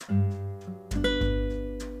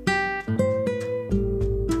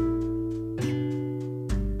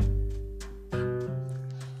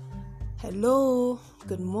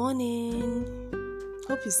morning.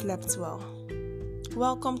 Hope you slept well.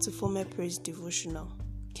 Welcome to Former Praise Devotional.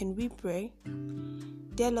 Can we pray?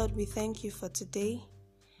 Dear Lord, we thank you for today.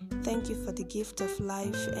 Thank you for the gift of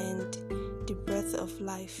life and the breath of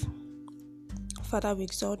life. Father, we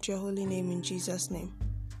exalt your holy name in Jesus' name.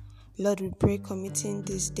 Lord, we pray committing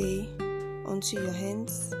this day unto your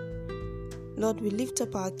hands. Lord, we lift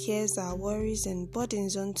up our cares, our worries and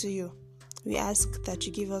burdens unto you. We ask that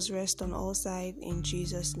you give us rest on all sides in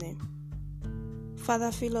Jesus' name.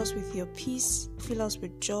 Father, fill us with your peace, fill us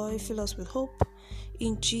with joy, fill us with hope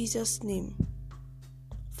in Jesus' name.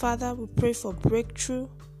 Father, we pray for breakthrough.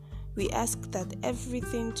 We ask that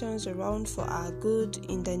everything turns around for our good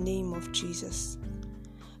in the name of Jesus.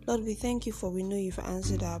 Lord, we thank you for we know you've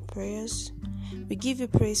answered our prayers. We give you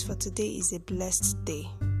praise for today is a blessed day.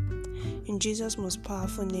 In Jesus' most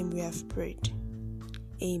powerful name we have prayed.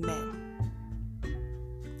 Amen.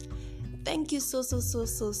 Thank you so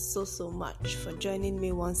much for joining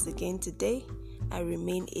me once again today. I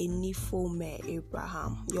remain Enifome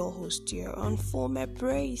Abraham, your host here on Former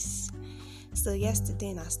Praise. So yesterday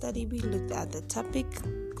in our study, we looked at the topic,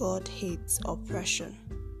 God hates oppression.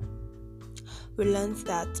 We learned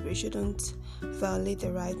that we shouldn't violate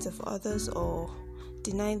the rights of others or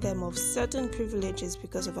deny them of certain privileges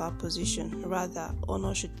because of our position. Rather,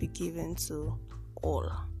 honor should be given to all.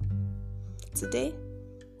 Today,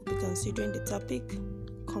 we'll be considering the topic,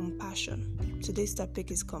 compassion. Today's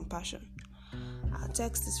topic is compassion. Our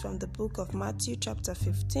text is from the book of Matthew chapter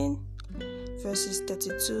 15, verses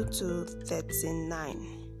 32 to 39.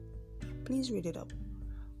 Please read it up.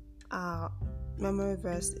 Our memory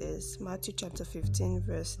verse is Matthew chapter 15,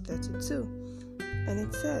 verse 32. And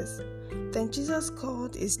it says, Then Jesus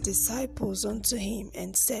called his disciples unto him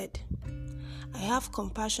and said, I have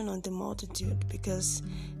compassion on the multitude because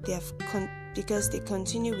they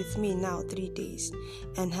continue with me now 3 days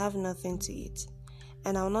and have nothing to eat.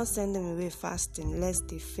 And I will not send them away fasting, lest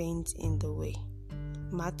they faint in the way.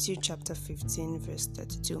 Matthew chapter 15 verse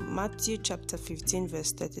 32. Matthew chapter 15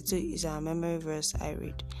 verse 32 is our memory verse I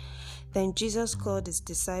read. Then Jesus called his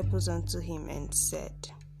disciples unto him and said,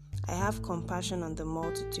 I have compassion on the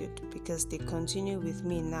multitude because they continue with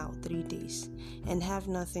me now 3 days and have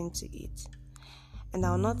nothing to eat. And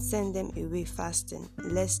I will not send them away fasting,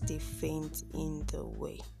 lest they faint in the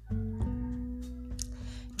way.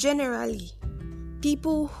 Generally,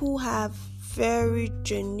 people who have very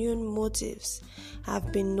genuine motives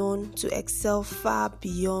have been known to excel far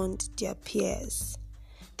beyond their peers.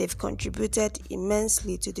 They've contributed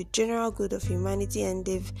immensely to the general good of humanity and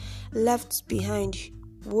they've left behind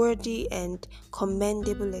worthy and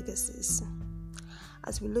commendable legacies.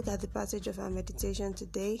 As we look at the passage of our meditation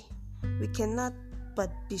today, we cannot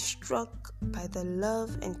but be struck by the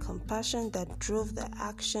love and compassion that drove the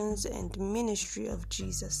actions and ministry of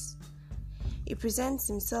Jesus. He presents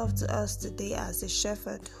himself to us today as a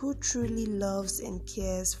shepherd who truly loves and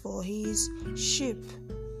cares for his sheep.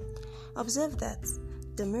 Observe that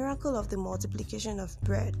the miracle of the multiplication of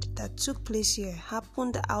bread that took place here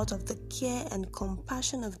happened out of the care and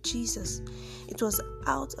compassion of Jesus. It was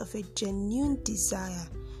out of a genuine desire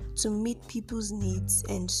to meet people's needs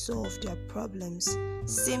and solve their problems.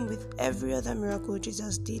 Same with every other miracle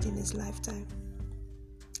Jesus did in his lifetime.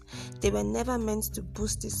 They were never meant to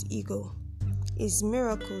boost his ego. His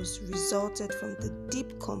miracles resulted from the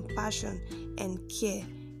deep compassion and care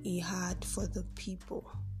he had for the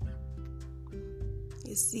people.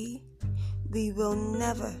 You see, we will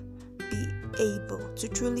never be able to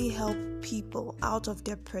truly help people out of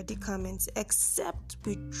their predicaments except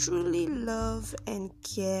we truly love and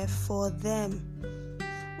care for them.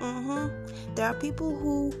 There are people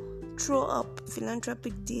who throw up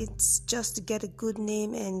philanthropic deeds just to get a good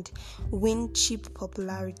name and win cheap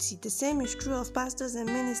popularity. The same is true of pastors and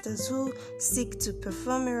ministers who seek to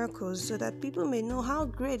perform miracles so that people may know how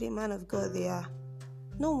great a man of God they are.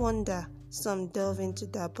 No wonder some delve into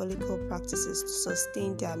diabolical practices to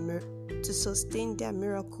sustain their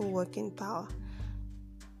miracle working power.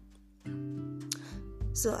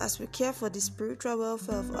 So as we care for the spiritual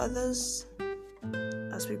welfare of others,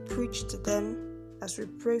 as we preach to them, as we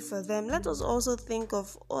pray for them, let us also think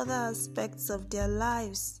of other aspects of their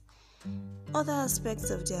lives.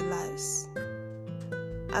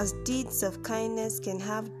 As deeds of kindness can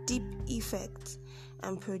have deep effect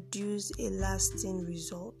and produce a lasting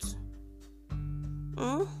result.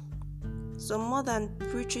 So more than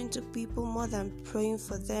preaching to people, more than praying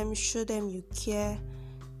for them, show them you care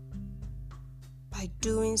by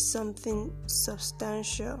doing something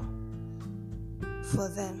substantial for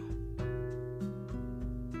them.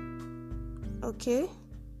 Okay?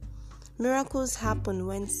 Miracles happen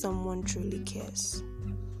when someone truly cares.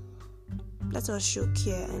 Let us show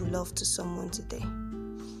care and love to someone today.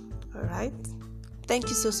 Alright? Thank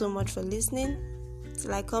you so much for listening.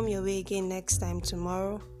 Till I come your way again next time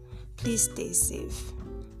tomorrow, please stay safe.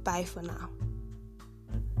 Bye for now.